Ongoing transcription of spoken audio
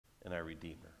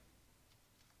Redeemer.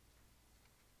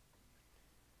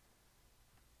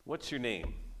 What's your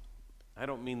name? I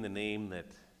don't mean the name that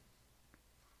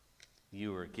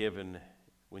you were given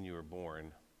when you were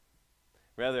born.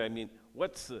 Rather, I mean,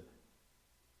 what's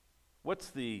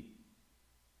the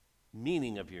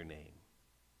meaning of your name?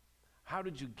 How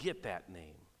did you get that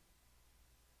name?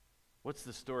 What's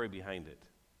the story behind it?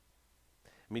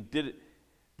 I mean,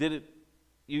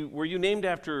 were you named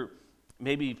after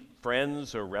maybe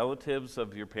friends or relatives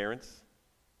of your parents?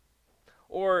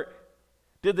 Or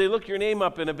did they look your name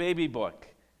up in a baby book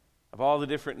of all the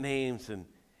different names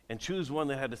and choose one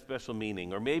that had a special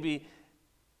meaning? Or maybe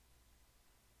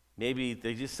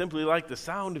they just simply liked the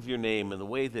sound of your name and the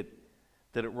way that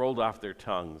it rolled off their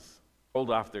tongues.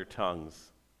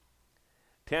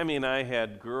 Tammy and I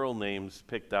had girl names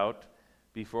picked out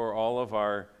before all of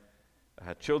our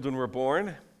children were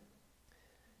born.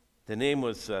 The name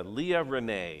was Leah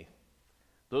Renee.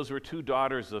 Those were two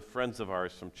daughters of friends of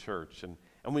ours from church.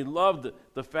 And we loved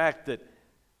the fact that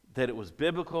it was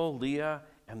biblical, Leah,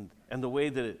 and the way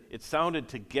that it sounded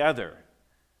together.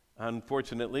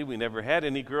 Unfortunately, we never had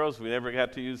any girls. We never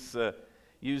got to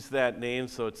use that name,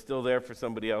 so it's still there for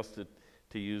somebody else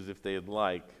to use if they'd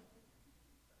like.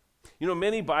 You know,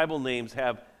 many Bible names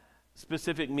have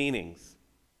specific meanings,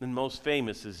 and most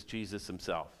famous is Jesus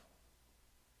himself.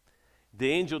 The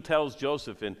angel tells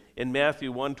Joseph in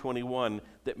Matthew 1:21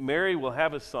 that Mary will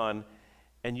have a son,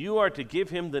 and you are to give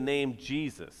him the name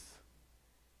Jesus,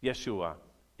 Yeshua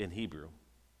in Hebrew.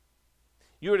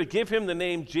 You are to give him the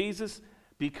name Jesus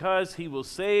because he will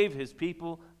save his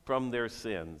people from their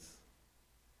sins.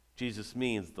 Jesus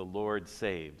means the Lord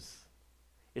saves.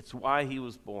 It's why he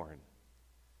was born,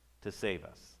 to save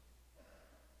us.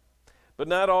 But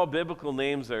not all biblical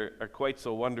names are quite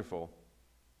so wonderful.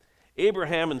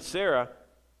 Abraham and Sarah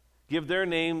give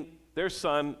their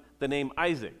son the name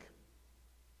Isaac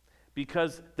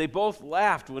because they both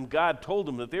laughed when God told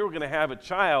them that they were going to have a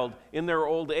child in their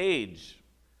old age.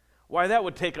 Why, that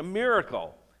would take a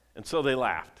miracle. And so they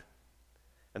laughed.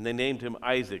 And they named him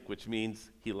Isaac, which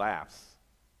means he laughs.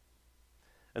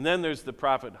 And then there's the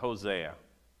prophet Hosea.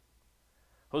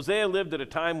 Hosea lived at a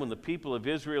time when the people of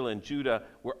Israel and Judah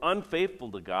were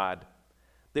unfaithful to God.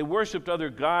 They worshiped other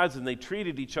gods and they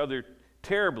treated each other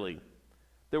terribly.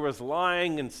 There was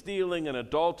lying and stealing and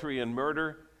adultery and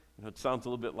murder. You know, it sounds a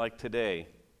little bit like today.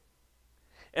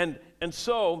 And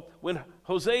so when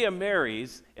Hosea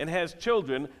marries and has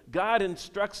children, God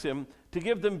instructs him to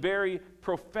give them very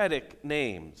prophetic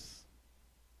names.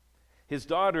 His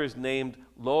daughter is named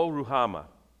Lo Ruhamah,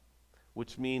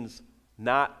 which means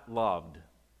not loved.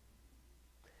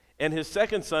 And his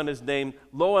second son is named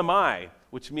Lo Ammi,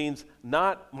 which means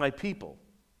not my people.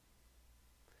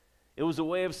 It was a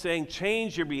way of saying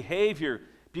change your behavior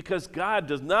because God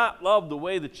does not love the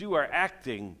way that you are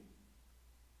acting,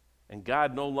 and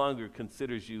God no longer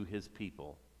considers you his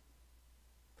people,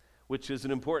 which is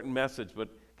an important message. But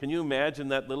can you imagine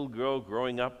that little girl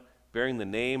growing up bearing the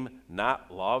name not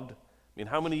loved? I mean,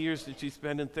 how many years did she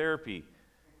spend in therapy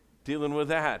dealing with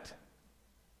that?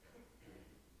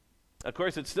 Of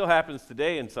course, it still happens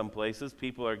today in some places.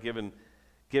 People are given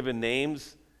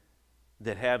names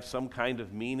that have some kind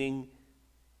of meaning.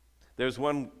 There's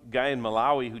one guy in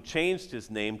Malawi who changed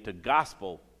his name to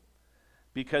Gospel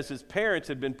because his parents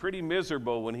had been pretty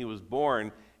miserable when he was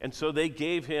born, and so they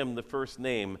gave him the first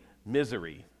name,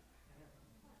 Misery.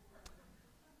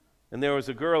 And there was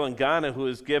a girl in Ghana who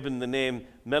was given the name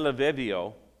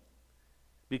Melevevio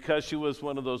because she was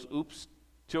one of those oops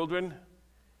children.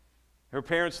 Her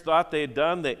parents thought they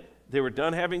were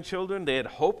done having children. They had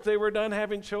hoped they were done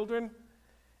having children.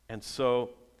 And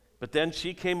so, but then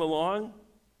she came along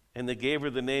and they gave her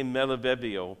the name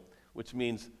Melevevio, which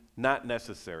means not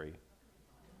necessary.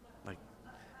 Like,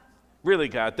 really,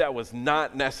 God, that was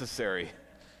not necessary.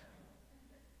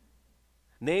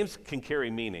 Names can carry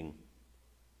meaning.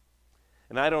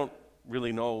 And I don't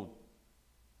really know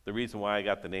the reason why I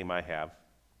got the name I have,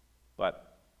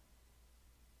 but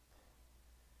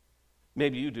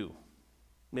maybe you do.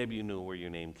 Maybe you knew where your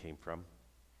name came from.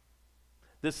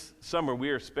 This summer, we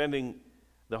are spending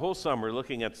the whole summer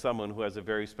looking at someone who has a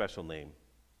very special name.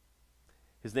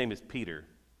 His name is Peter.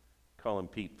 Call him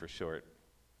Pete for short.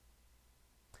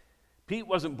 Pete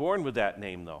wasn't born with that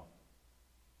name, though.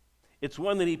 It's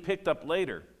one that he picked up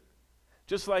later,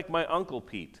 just like my Uncle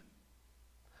Pete.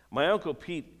 My Uncle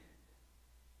Pete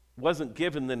wasn't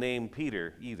given the name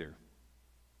Peter either.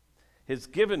 His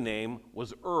given name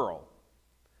was Earl.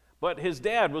 But his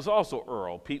dad was also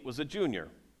Earl. Pete was a junior.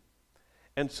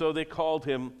 And so they called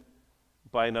him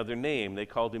by another name. They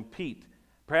called him Pete.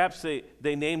 Perhaps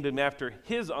they named him after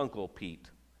his Uncle Pete,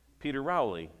 Peter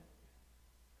Rowley.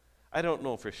 I don't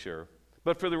know for sure.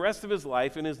 But for the rest of his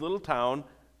life in his little town,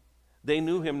 they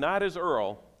knew him not as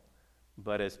Earl,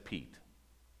 but as Pete.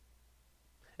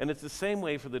 And it's the same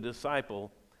way for the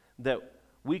disciple that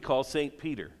we call St.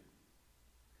 Peter.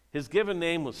 His given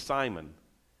name was Simon.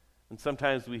 And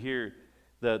sometimes we hear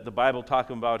the Bible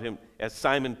talking about him as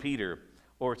Simon Peter,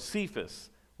 or Cephas,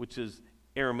 which is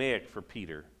Aramaic for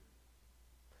Peter.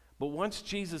 But once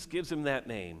Jesus gives him that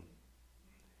name,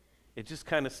 it just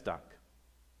kind of stuck.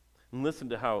 And listen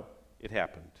to how it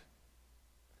happened.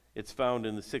 It's found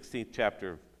in the 16th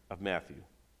chapter of Matthew.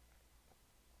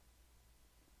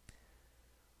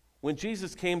 When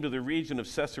Jesus came to the region of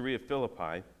Caesarea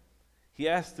Philippi, he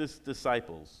asked his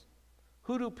disciples,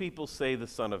 "Who do people say the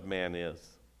Son of Man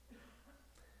is?"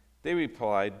 They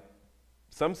replied,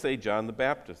 "Some say John the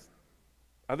Baptist,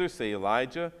 others say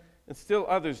Elijah, and still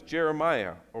others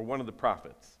Jeremiah or one of the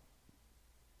prophets."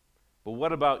 "But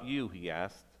what about you?" he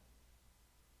asked.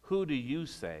 "Who do you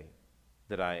say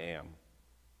that I am?"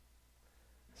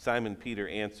 Simon Peter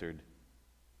answered,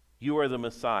 "You are the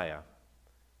Messiah,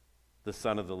 the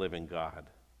Son of the living God."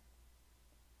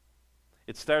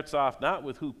 It starts off not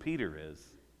with who Peter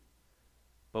is,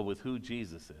 but with who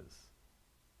Jesus is.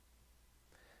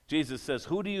 Jesus says,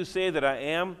 "Who do you say that I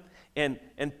am?" And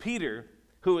Peter,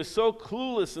 who is so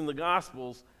clueless in the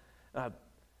Gospels that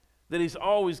he's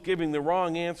always giving the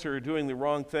wrong answer or doing the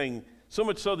wrong thing, so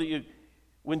much so that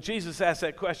when Jesus asks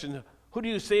that question, "Who do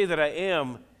you say that I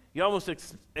am?" you almost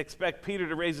expect Peter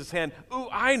to raise his hand. "Ooh,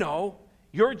 I know,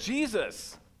 you're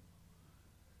Jesus."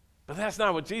 But that's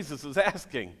not what Jesus is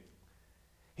asking.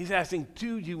 He's asking,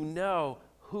 "Do you know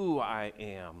who I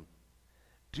am?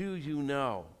 Do you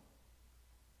know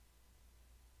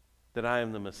that I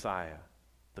am the Messiah,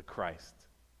 the Christ,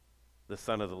 the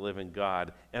Son of the living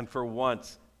God?" And for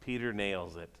once, Peter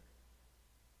nails it.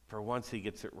 For once, he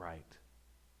gets it right.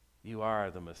 You are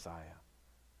the Messiah,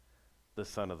 the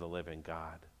Son of the living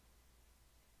God.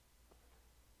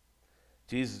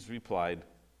 Jesus replied,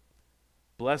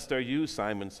 "Blessed are you,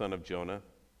 Simon, son of Jonah,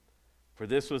 for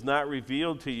this was not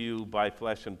revealed to you by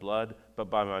flesh and blood, but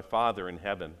by my Father in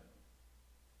heaven.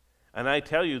 And I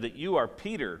tell you that you are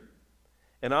Peter,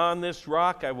 and on this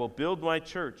rock I will build my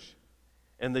church,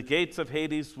 and the gates of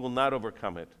Hades will not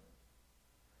overcome it.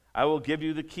 I will give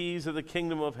you the keys of the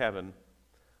kingdom of heaven.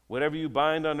 Whatever you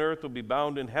bind on earth will be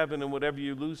bound in heaven, and whatever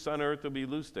you loose on earth will be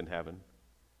loosed in heaven."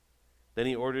 Then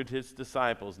he ordered his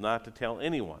disciples not to tell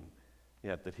anyone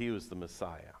yet that he was the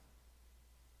Messiah.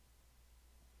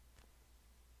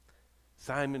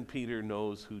 Simon Peter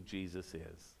knows who Jesus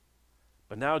is.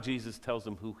 But now Jesus tells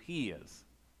him who he is.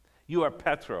 "You are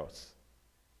Petros.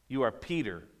 You are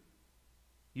Peter.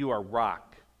 You are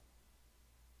rock."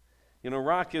 You know,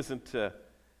 rock isn't a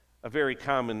very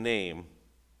common name.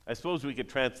 I suppose we could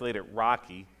translate it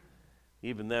Rocky.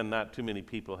 Even then, not too many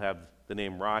people have the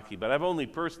name Rocky. But I've only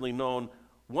personally known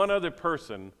one other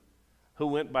person who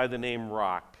went by the name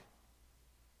Rock.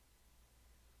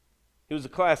 He was a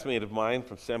classmate of mine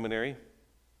from seminary.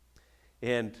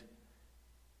 And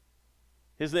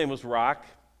his name was Rock.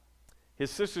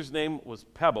 His sister's name was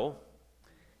Pebble.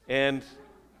 And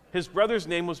his brother's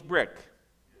name was Brick.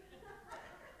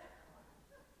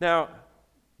 Now,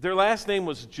 their last name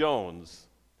was Jones.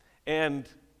 And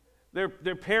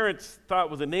their parents thought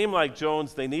with a name like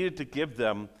Jones, they needed to give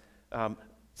them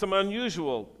some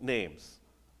unusual names,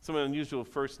 some unusual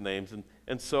first names.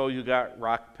 And so you got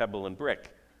Rock, Pebble, and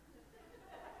Brick.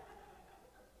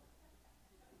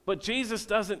 But Jesus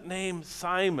doesn't name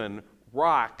Simon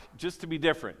Rock just to be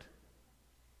different.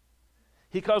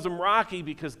 He calls him Rocky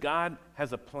because God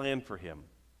has a plan for him.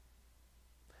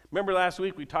 Remember last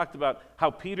week we talked about how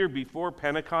Peter before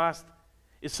Pentecost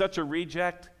is such a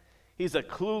reject? He's a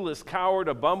clueless coward,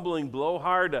 a bumbling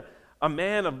blowhard, a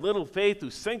man of little faith who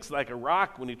sinks like a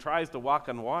rock when he tries to walk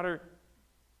on water.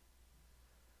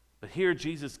 But here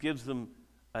Jesus gives them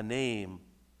a name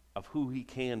of who he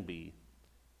can be,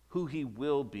 who he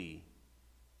will be.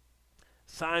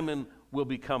 Simon will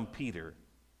become Peter,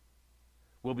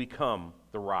 will become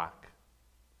the rock.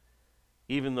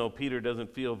 Even though Peter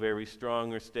doesn't feel very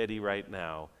strong or steady right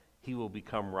now, he will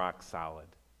become rock solid.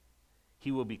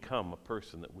 He will become a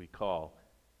person that we call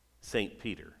St.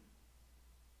 Peter,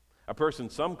 a person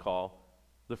some call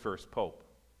the first pope.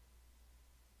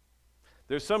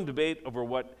 There's some debate over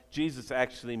what Jesus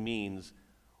actually means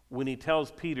when he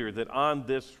tells Peter that on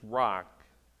this rock,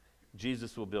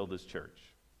 Jesus will build his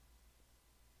church.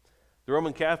 The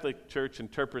Roman Catholic Church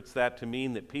interprets that to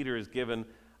mean that Peter is given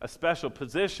a special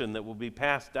position that will be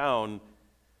passed down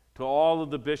to all of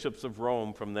the bishops of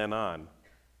Rome from then on.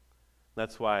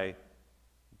 That's why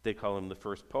they call him the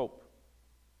first pope.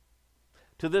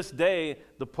 To this day,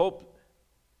 the Pope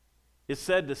is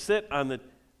said to sit on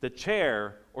the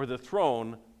chair or the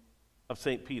throne of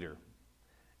St. Peter,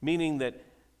 meaning that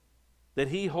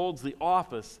he holds the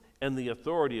office and the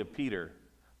authority of Peter,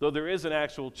 though there is an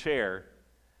actual chair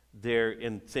there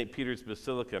in St. Peter's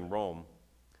Basilica in Rome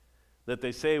that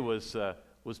they say was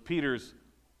Peter's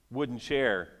wooden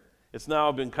chair. It's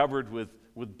now been covered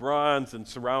with bronze and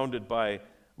surrounded by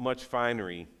much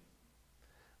finery,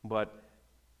 but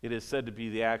it is said to be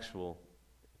the actual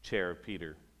chair of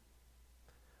Peter.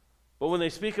 But when they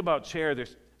speak about chair, they're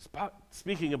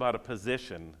speaking about a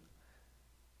position.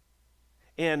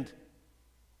 And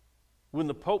when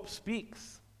the Pope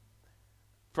speaks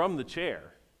from the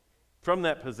chair, from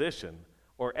that position,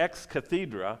 or ex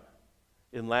cathedra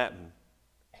in Latin,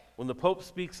 when the Pope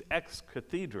speaks ex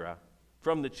cathedra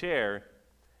from the chair,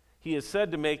 he is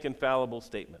said to make infallible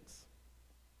statements.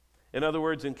 In other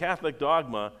words, in Catholic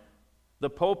dogma, the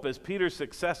Pope, as Peter's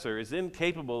successor, is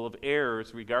incapable of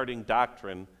errors regarding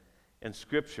doctrine and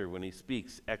Scripture when he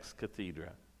speaks ex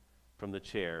cathedra from the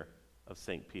chair of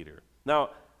St. Peter. Now,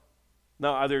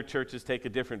 other churches take a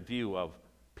different view of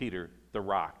Peter, the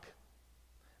rock.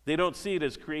 They don't see it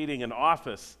as creating an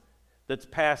office that's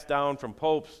passed down from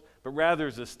popes, but rather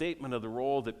as a statement of the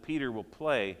role that Peter will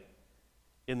play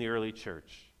in the early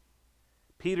church.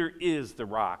 Peter is the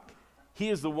rock. He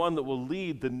is the one that will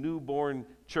lead the newborn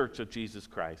church of Jesus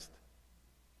Christ.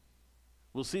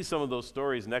 We'll see some of those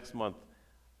stories next month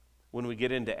when we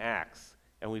get into Acts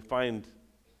and we find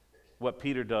what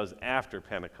Peter does after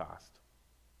Pentecost.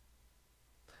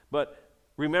 But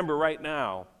remember right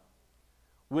now,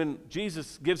 when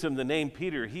Jesus gives him the name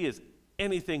Peter, he is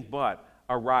anything but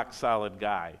a rock-solid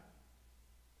guy.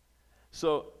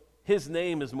 So his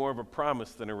name is more of a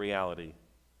promise than a reality.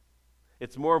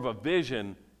 It's more of a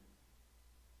vision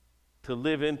to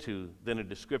live into than a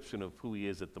description of who he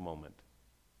is at the moment.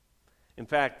 In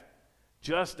fact,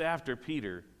 just after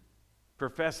Peter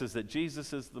professes that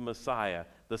Jesus is the Messiah,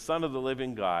 the Son of the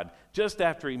living God, just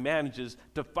after he manages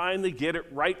to finally get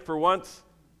it right for once,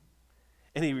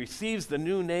 and he receives the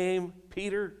new name,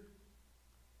 Peter,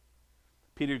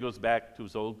 Peter goes back to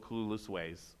his old clueless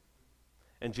ways.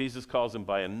 And Jesus calls him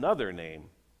by another name,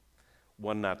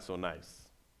 one not so nice.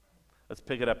 Let's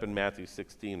pick it up in Matthew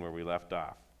 16 where we left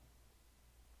off.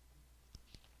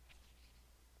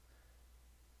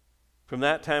 From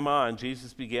that time on,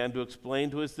 Jesus began to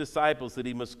explain to his disciples that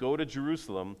he must go to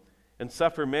Jerusalem and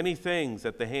suffer many things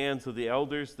at the hands of the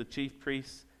elders, the chief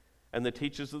priests, and the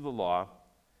teachers of the law,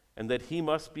 and that he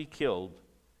must be killed,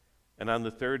 and on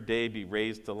the third day be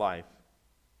raised to life.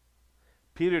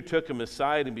 Peter took him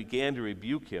aside and began to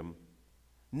rebuke him.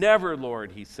 "Never,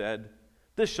 Lord," he said,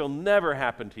 "this shall never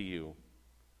happen to you."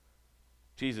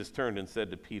 Jesus turned and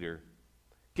said to Peter,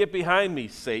 "Get behind me,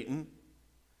 Satan.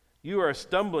 You are a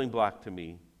stumbling block to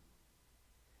me.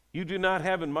 You do not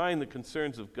have in mind the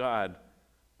concerns of God,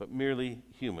 but merely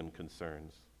human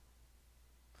concerns."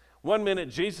 One minute,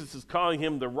 Jesus is calling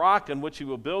him the rock on which he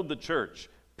will build the church,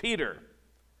 Peter.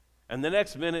 And the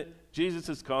next minute, Jesus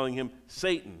is calling him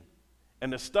Satan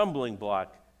and a stumbling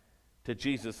block to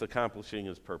Jesus accomplishing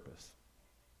his purpose.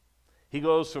 He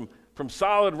goes from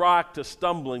solid rock to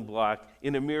stumbling block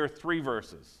in a mere 3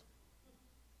 verses.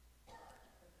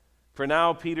 For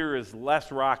now, Peter is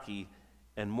less rocky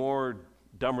and more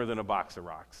dumber than a box of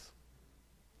rocks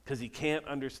because he can't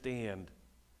understand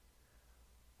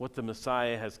what the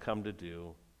Messiah has come to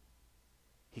do.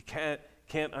 He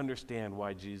can't understand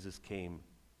why Jesus came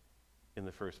in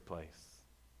the first place,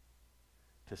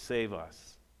 to save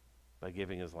us by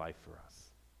giving his life for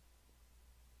us.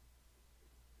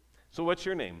 So what's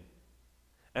your name?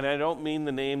 And I don't mean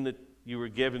the name that you were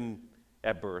given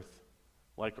at birth,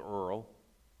 like Earl.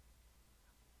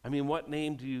 I mean, what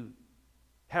name do you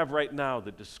have right now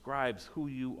that describes who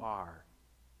you are?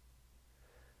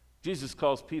 Jesus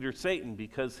calls Peter Satan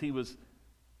because he was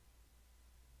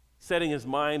setting his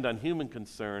mind on human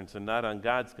concerns and not on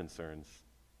God's concerns.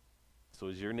 So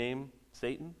is your name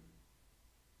Satan?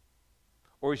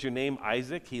 Or is your name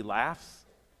Isaac? He laughs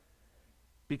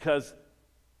because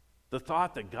the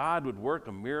thought that God would work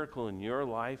a miracle in your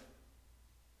life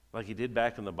like he did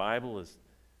back in the Bible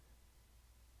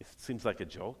it seems like a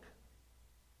joke.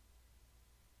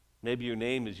 Maybe your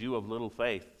name is you of little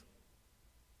faith,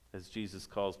 as Jesus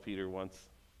calls Peter once,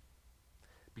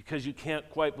 because you can't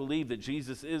quite believe that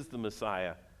Jesus is the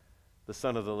Messiah, the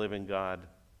Son of the living God.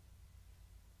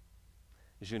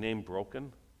 Is your name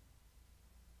broken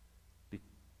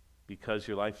because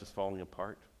your life is falling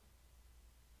apart?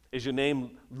 Is your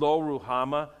name Lo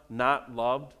Ruhama, not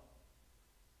loved,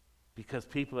 because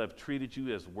people have treated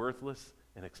you as worthless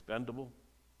and expendable?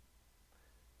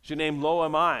 Is your name Lo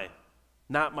Am I,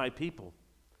 not my people,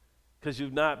 because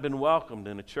you've not been welcomed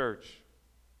in a church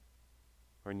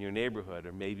or in your neighborhood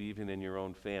or maybe even in your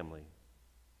own family?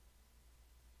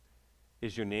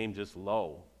 Is your name just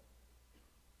low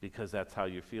because that's how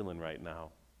you're feeling right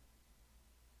now?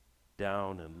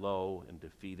 Down and low and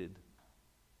defeated?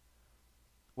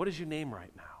 What is your name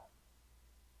right now?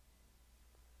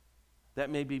 That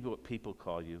may be what people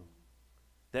call you.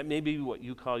 That may be what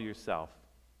you call yourself.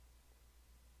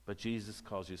 But Jesus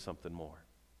calls you something more.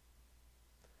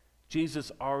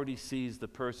 Jesus already sees the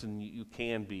person you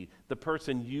can be, the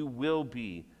person you will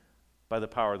be by the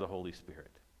power of the Holy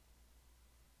Spirit.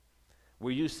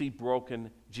 Where you see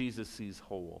broken, Jesus sees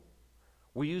whole.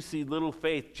 Where you see little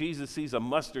faith, Jesus sees a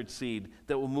mustard seed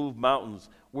that will move mountains.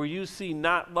 Where you see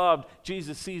not loved,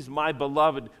 Jesus sees my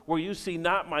beloved. Where you see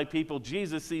not my people,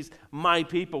 Jesus sees my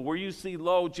people. Where you see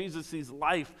low, Jesus sees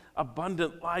life,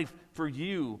 abundant life for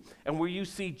you. And where you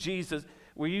see Jesus,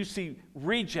 where you see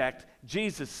reject,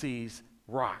 Jesus sees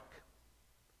rock.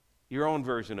 Your own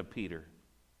version of Peter,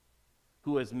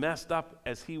 who as messed up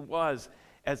as he was,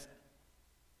 as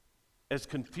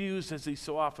confused as he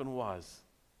so often was,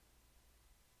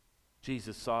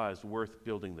 Jesus saw as worth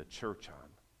building the church on.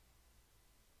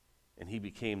 And he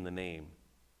became the name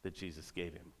that Jesus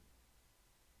gave him.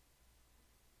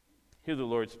 Hear the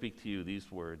Lord speak to you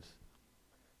these words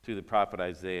through the prophet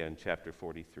Isaiah in chapter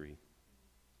 43.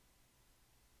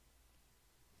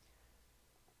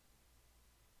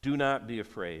 Do not be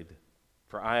afraid,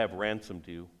 for I have ransomed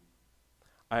you.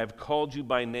 I have called you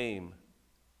by name.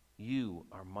 You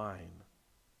are mine.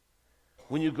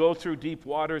 When you go through deep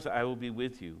waters, I will be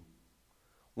with you.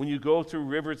 When you go through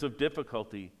rivers of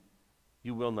difficulty,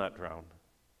 you will not drown.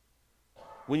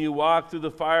 When you walk through the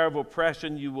fire of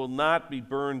oppression, you will not be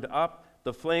burned up.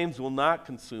 The flames will not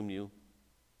consume you.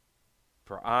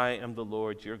 For I am the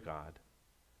Lord your God,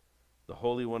 the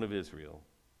Holy One of Israel,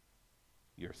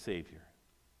 your Savior.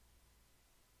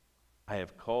 I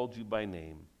have called you by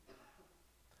name.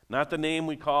 Not the name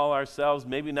we call ourselves,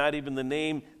 maybe not even the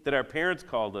name that our parents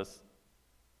called us,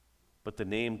 but the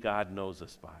name God knows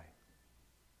us by.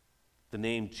 The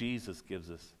name Jesus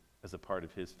gives us as a part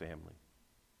of his family.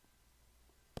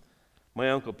 My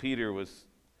Uncle Pete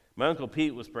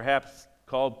was perhaps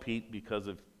called Pete because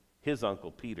of his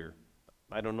Uncle Peter.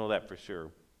 I don't know that for sure.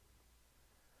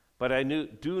 But I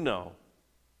do know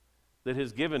that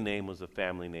his given name was a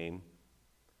family name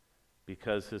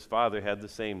because his father had the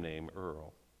same name,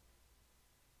 Earl.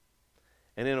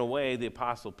 And in a way, the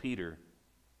Apostle Peter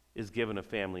is given a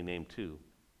family name too.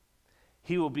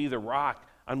 He will be the rock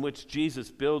on which Jesus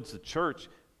builds the church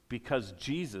because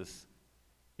Jesus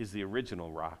is the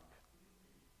original rock.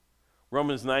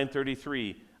 Romans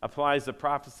 9:33 applies the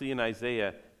prophecy in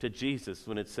Isaiah to Jesus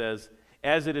when it says,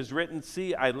 "As it is written,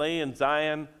 see, I lay in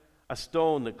Zion a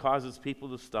stone that causes people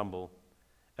to stumble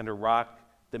and a rock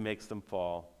that makes them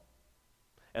fall.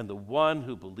 And the one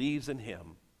who believes in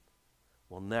him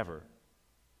will never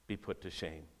be put to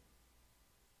shame."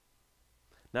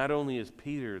 Not only is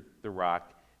Peter the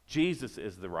rock, Jesus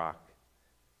is the rock.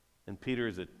 And Peter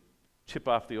is a chip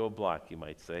off the old block, you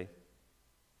might say.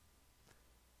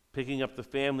 Picking up the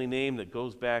family name that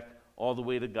goes back all the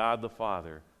way to God the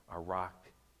Father, our rock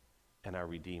and our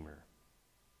Redeemer.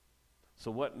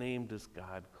 So what name does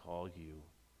God call you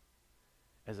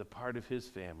as a part of his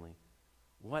family?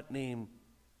 What name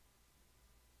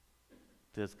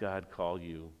does God call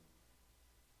you?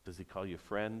 Does he call you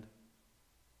friend,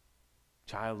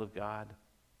 child of God,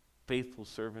 faithful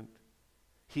servant,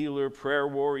 healer, prayer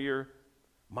warrior,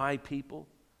 my people,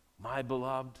 my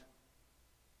beloved,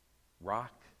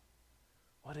 rock?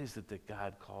 What is it that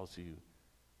God calls you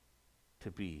to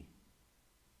be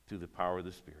through the power of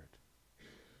the Spirit?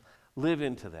 Live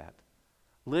into that.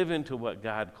 Live into what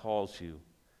God calls you.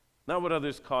 Not what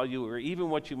others call you or even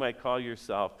what you might call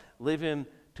yourself. Live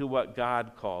into what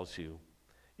God calls you.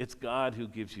 It's God who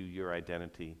gives you your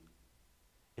identity.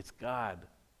 It's God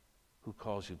who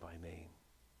calls you by name.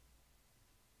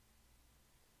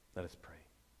 Let us pray.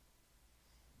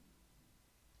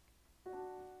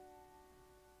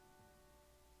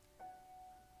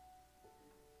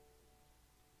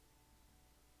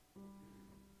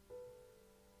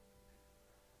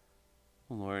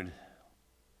 Lord,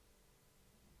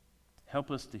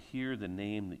 help us to hear the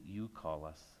name that you call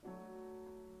us,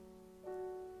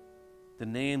 the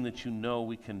name that you know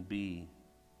we can be,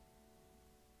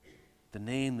 the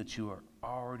name that you are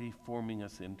already forming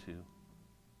us into.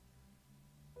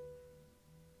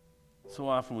 So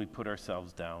often we put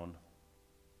ourselves down.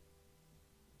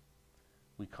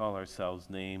 We call ourselves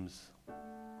names.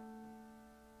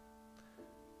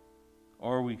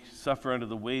 Or we suffer under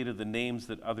the weight of the names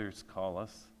that others call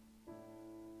us.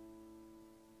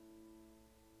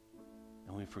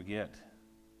 And we forget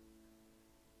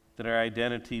that our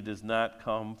identity does not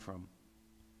come from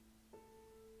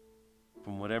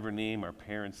whatever name our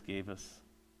parents gave us,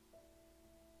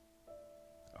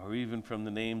 or even from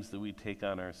the names that we take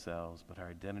on ourselves, but our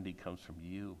identity comes from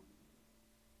you.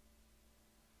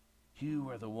 You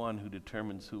are the one who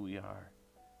determines who we are,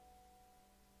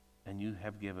 and you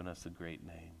have given us a great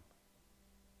name.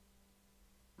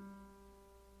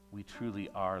 We truly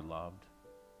are loved,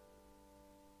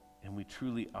 and we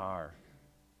truly are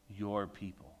your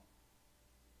people.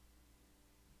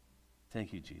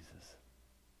 Thank you, Jesus.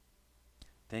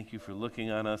 Thank you for looking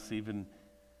on us even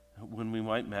when we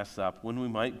might mess up, when we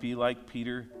might be like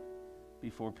Peter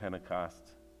before Pentecost.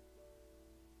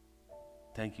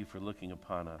 Thank you for looking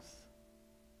upon us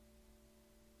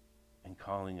and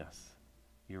calling us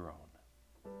your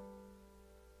own.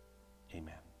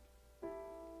 Amen.